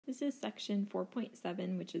This is section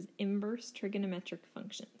 4.7, which is inverse trigonometric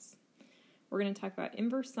functions. We're going to talk about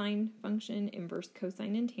inverse sine function, inverse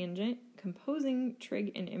cosine and tangent, composing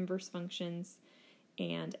trig and inverse functions,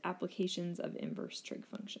 and applications of inverse trig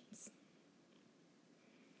functions.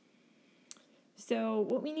 So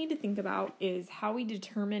what we need to think about is how we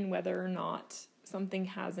determine whether or not something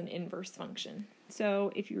has an inverse function.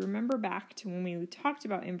 So if you remember back to when we talked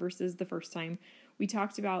about inverses the first time, we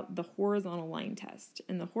talked about the horizontal line test.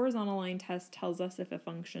 And the horizontal line test tells us if a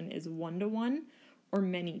function is 1-to-1 or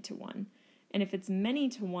many-to-1. And if it's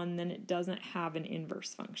many-to-1, then it doesn't have an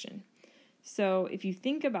inverse function. So if you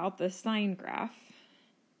think about the sine graph,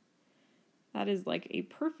 that is like a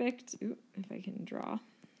perfect, if I can draw,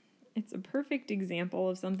 it's a perfect example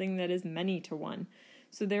of something that is many-to-1.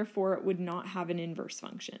 So therefore, it would not have an inverse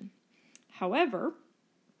function. However,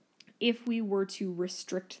 if we were to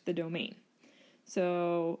restrict the domain,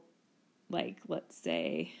 so like let's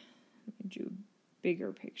say, let me do a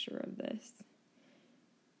bigger picture of this.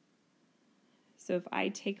 So if I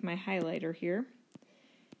take my highlighter here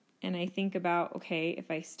and I think about, okay, if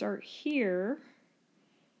I start here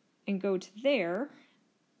and go to there,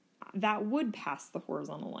 that would pass the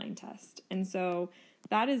horizontal line test. And so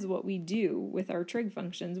that is what we do with our trig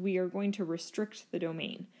functions. We are going to restrict the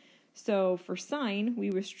domain. So for sine,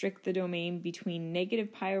 we restrict the domain between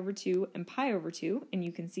negative pi over 2 and pi over 2. And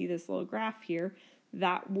you can see this little graph here.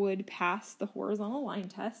 That would pass the horizontal line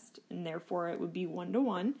test, and therefore it would be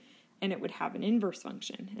 1-to-1, and it would have an inverse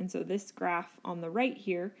function. And so this graph on the right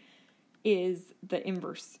here is the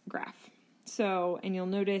inverse graph. So, and you'll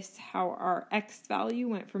notice how our x value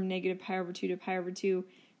went from negative pi over 2 to pi over 2,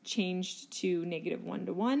 changed to negative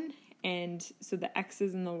 1-to-1, and so the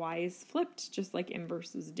x's and the y's flipped just like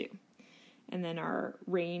inverses do. And then our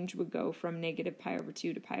range would go from negative pi over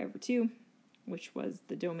 2 to pi over 2, which was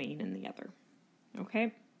the domain in the other.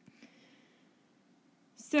 Okay?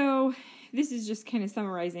 So this is just kind of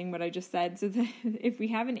summarizing what I just said. So if we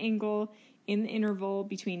have an angle in the interval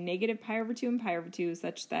between negative pi over 2 and pi over 2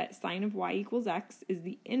 such that sine of y equals x is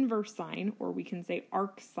the inverse sine, or we can say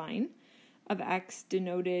arcsine of x,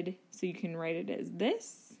 denoted, so you can write it as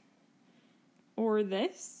this or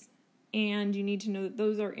this, and you need to know that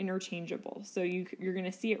those are interchangeable. So you're going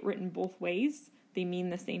to see it written both ways. They mean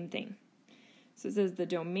the same thing. So it says the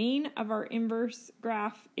domain of our inverse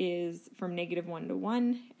graph is from negative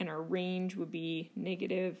 1-to-1, and our range would be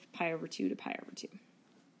negative pi over 2 to pi over 2.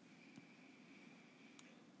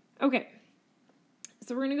 Okay,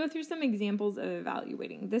 so we're going to go through some examples of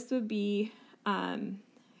evaluating. This would be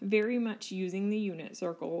very much using the unit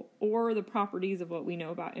circle or the properties of what we know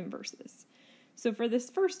about inverses. So for this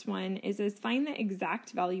first one, it says find the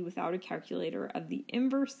exact value without a calculator of the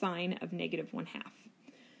inverse sine of negative 1/2.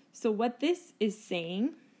 So what this is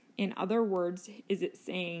saying, in other words, is it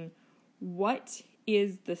saying what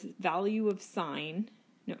is the value of sine,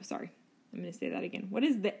 no, sorry, I'm going to say that again. What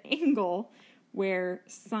is the angle where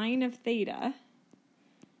sine of theta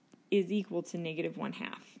is equal to negative 1/2?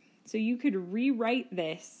 So you could rewrite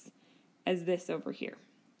this as this over here.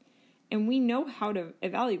 And we know how to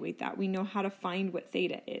evaluate that. We know how to find what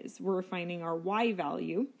theta is. We're finding our y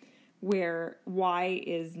value, where y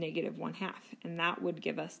is negative 1/2. And that would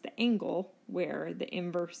give us the angle where the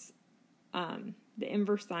inverse sine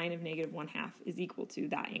of negative 1/2 is equal to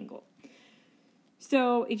that angle.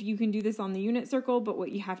 So if you can do this on the unit circle, but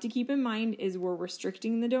what you have to keep in mind is we're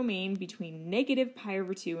restricting the domain between negative pi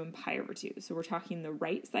over 2 and pi over 2. So we're talking the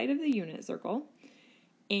right side of the unit circle.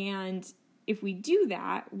 And if we do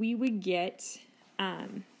that, we would get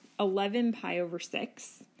 11 pi over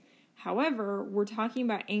 6. However, we're talking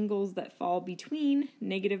about angles that fall between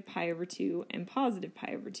negative pi over 2 and positive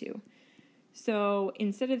pi over 2. So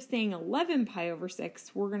instead of saying 11 pi over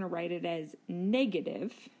 6, we're going to write it as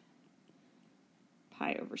negative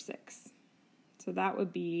pi over 6. So that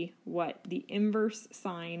would be what the inverse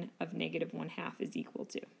sine of negative 1/2 is equal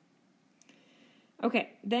to.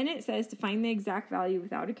 Okay, then it says to find the exact value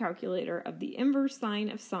without a calculator of the inverse sine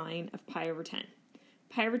of pi over 10.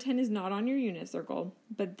 Pi over 10 is not on your unit circle,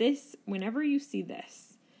 but this, whenever you see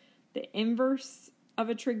this, the inverse of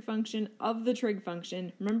a trig function of the trig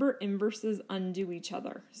function, remember inverses undo each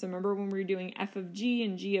other. So remember when we were doing f of g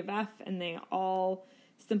and g of f, and they all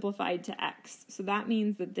simplified to x. So that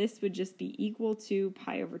means that this would just be equal to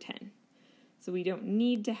pi over 10. So we don't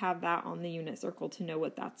need to have that on the unit circle to know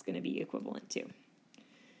what that's going to be equivalent to.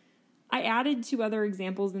 I added 2 other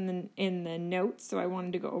examples in the notes, so I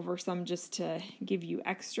wanted to go over some just to give you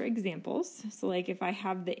extra examples. So like if I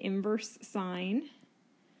have the inverse sine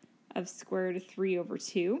of square root of 3 over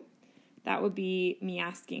 2, that would be me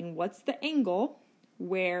asking what's the angle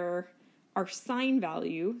where our sine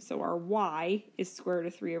value, so our y, is square root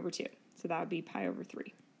of 3 over 2. So that would be pi over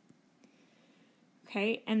 3.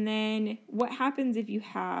 Okay, and then what happens if you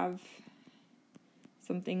have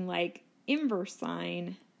something like inverse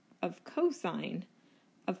sine of cosine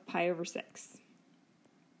of pi over 6?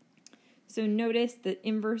 So notice the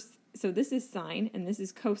inverse, so this is sine and this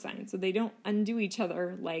is cosine, so they don't undo each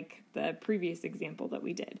other like the previous example that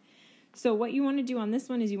we did. So what you want to do on this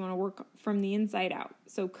one is you want to work from the inside out.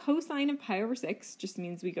 So cosine of pi over 6 just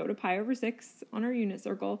means we go to pi over 6 on our unit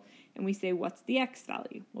circle and we say, what's the x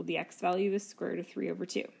value? Well, the x value is square root of 3 over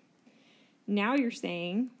 2. Now you're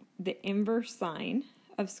saying the inverse sine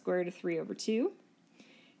of square root of 3 over 2.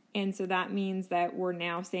 And so that means that we're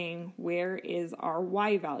now saying, where is our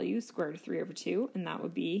y value, square root of 3 over 2, and that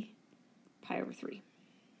would be pi over 3.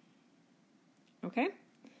 Okay?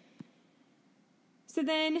 So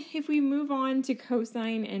then if we move on to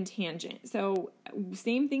cosine and tangent, so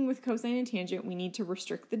same thing with cosine and tangent, we need to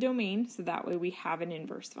restrict the domain, so that way we have an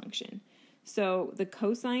inverse function. So the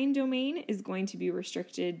cosine domain is going to be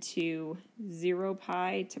restricted to 0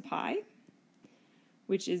 pi to pi,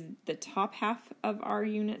 which is the top half of our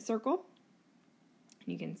unit circle.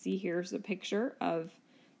 You can see here's a picture of,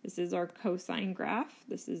 this is our cosine graph,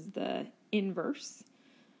 this is the inverse,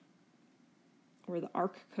 or the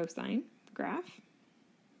Arccosine graph.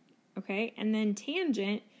 Okay, and then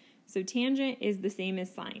tangent, so tangent is the same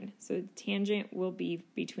as sine. So tangent will be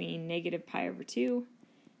between negative pi over 2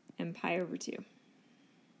 and pi over 2.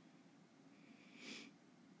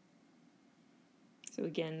 So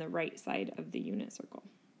again, the right side of the unit circle.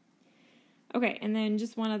 Okay, and then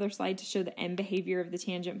just one other slide to show the end behavior of the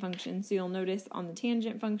tangent function. So you'll notice on the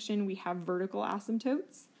tangent function, we have vertical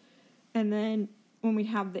asymptotes. And then when we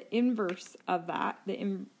have the inverse of that,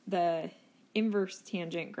 the inverse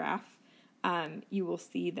tangent graph, you will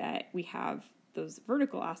see that we have those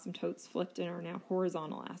vertical asymptotes flipped and are now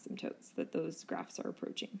horizontal asymptotes that those graphs are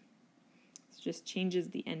approaching. It just changes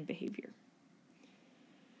the end behavior.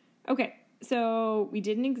 Okay. So we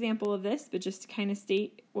did an example of this, but just to kind of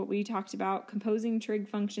state what we talked about, composing trig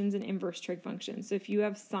functions and inverse trig functions. So if you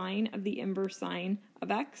have sine of the inverse sine of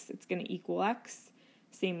x, it's going to equal x.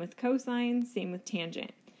 Same with cosine, same with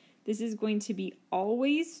tangent. This is going to be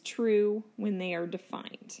always true when they are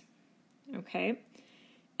defined. Okay?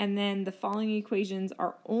 And then the following equations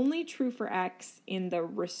are only true for x in the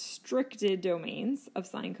restricted domains of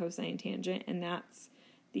sine, cosine, and tangent, and that's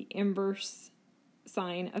the inverse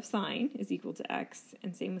sine of sine is equal to x,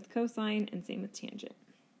 and same with cosine, and same with tangent.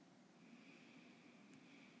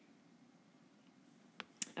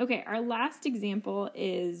 Okay, our last example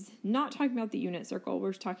is not talking about the unit circle,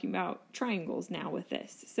 we're talking about triangles now with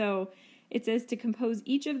this. So it says to compose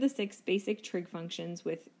each of the 6 basic trig functions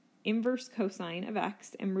with inverse cosine of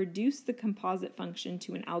x and reduce the composite function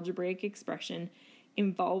to an algebraic expression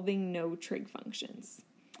involving no trig functions.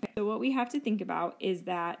 So what we have to think about is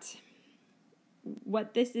that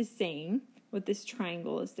what this is saying, what this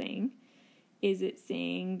triangle is saying, is it's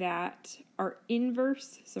saying that our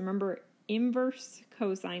inverse, so remember, inverse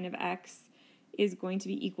cosine of x is going to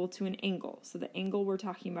be equal to an angle. So the angle we're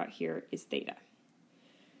talking about here is theta.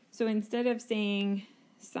 So instead of saying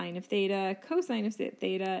sine of theta, cosine of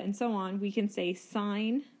theta, and so on, we can say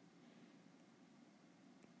sine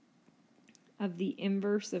of the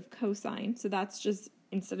inverse of cosine. So that's just,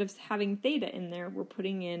 instead of having theta in there, we're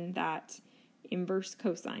putting in that inverse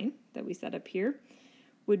cosine that we set up here,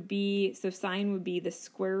 would be, so sine would be the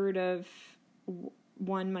square root of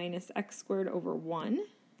 1 minus x squared over 1,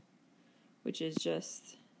 which is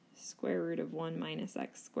just square root of 1 minus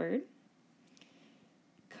x squared.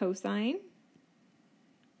 Cosine,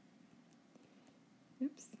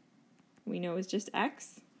 we know is just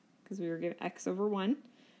x, because we were given x over 1,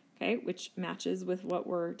 okay, which matches with what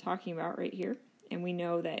we're talking about right here. And we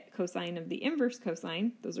know that cosine of the inverse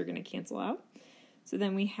cosine, those are going to cancel out. So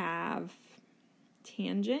then we have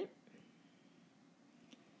tangent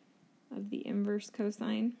of the inverse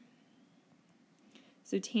cosine.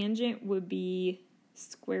 So tangent would be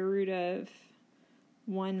square root of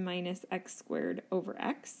 1 minus x squared over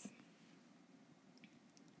x.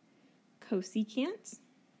 Cosecant,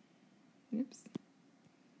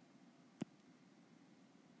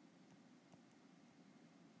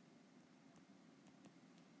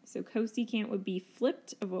 So cosecant would be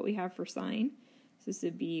flipped of what we have for sine. So this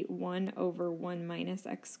would be 1 over 1 minus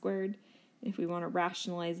x squared. If we want to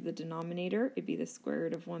rationalize the denominator, it'd be the square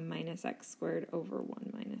root of 1 minus x squared over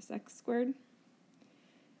 1 minus x squared.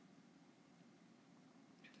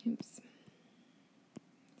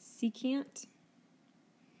 Secant.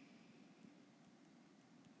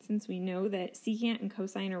 Since we know that secant and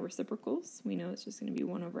cosine are reciprocals, we know it's just going to be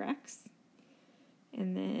 1 over x.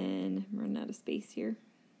 And then I'm running out of space here.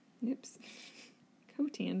 Oops.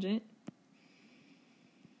 Cotangent.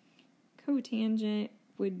 Cotangent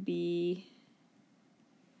would be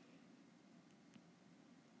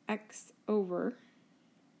x over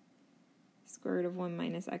square root of 1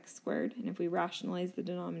 minus x squared. And if we rationalize the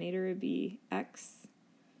denominator, it would be x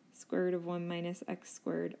square root of 1 minus x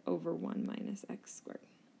squared over 1 minus x squared.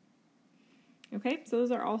 Okay, so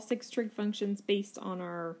those are all 6 trig functions based on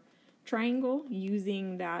our triangle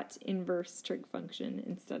using that inverse trig function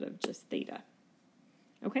instead of just theta.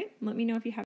 Okay, let me know if you have